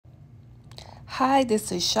Hi,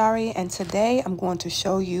 this is Shari, and today I'm going to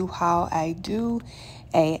show you how I do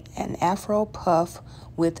an Afro puff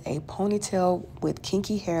with a ponytail with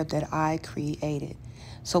kinky hair that I created.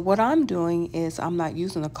 So what I'm doing is I'm not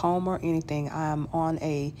using a comb or anything. I'm on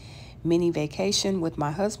a mini vacation with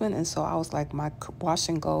my husband, and so I was like, my wash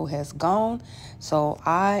and go has gone, so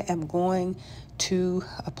I am going to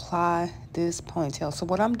apply this ponytail. So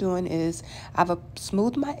what I'm doing is I've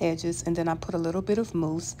smoothed my edges, and then I put a little bit of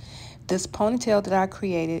mousse. This ponytail that I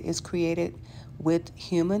created is created with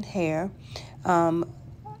human hair.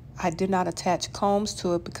 I did not attach combs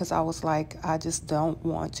to it because I was like, I just don't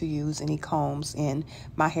want to use any combs in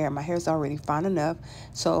my hair. My hair is already fine enough.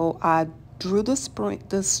 So I drew the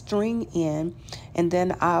string in, and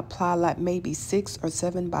then I apply like maybe 6 or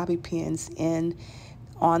 7 bobby pins in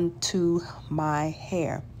onto my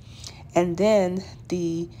hair. And then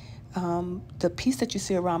the piece that you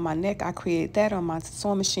see around my neck, I created that on my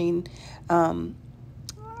sewing machine.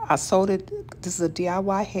 I sewed it. This is a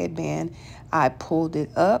DIY headband. I pulled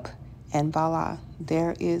it up, and voila,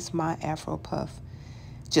 there is my Afro puff.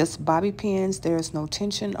 Just bobby pins. There is no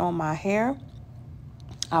tension on my hair.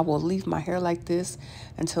 I will leave my hair like this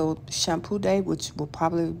until shampoo day, which will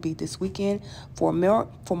probably be this weekend. For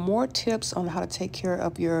more tips on how to take care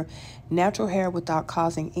of your natural hair without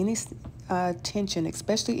causing any tension,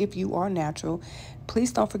 especially if you are natural,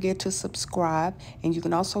 please don't forget to subscribe. And you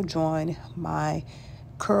can also join my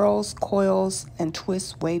Curls, Coils, and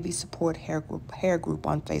Twists Wavy Support hair group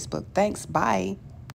on Facebook. Thanks. Bye.